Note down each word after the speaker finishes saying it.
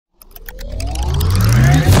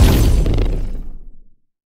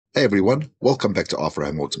Hey everyone, welcome back to After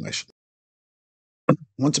Home Automation.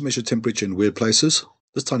 Want to measure temperature in weird places?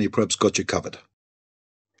 This tiny probe's got you covered.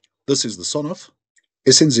 This is the Sonoff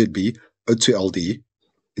SNZB-02LD.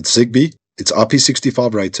 It's Zigbee, it's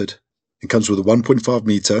IP65 rated, and comes with a 1.5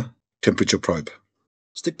 meter temperature probe.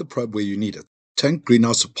 Stick the probe where you need it. Tank,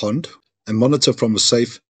 greenhouse, or pond, and monitor from a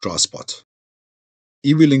safe, dry spot.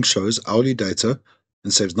 eWeLink shows hourly data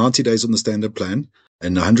and saves 90 days on the standard plan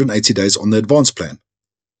and 180 days on the advanced plan.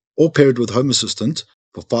 Or pair it with Home Assistant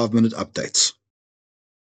for 5-minute updates.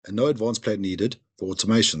 And no advanced plan needed for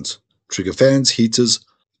automations, trigger fans, heaters,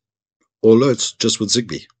 or alerts just with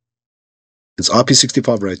Zigbee. It's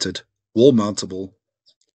IP65 rated, wall mountable,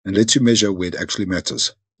 and lets you measure where it actually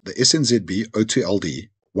matters. The SNZB-02LD,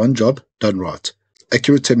 one job done right,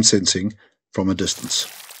 accurate temp sensing from a distance.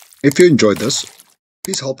 If you enjoyed this,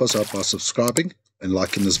 please help us out by subscribing and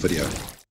liking this video.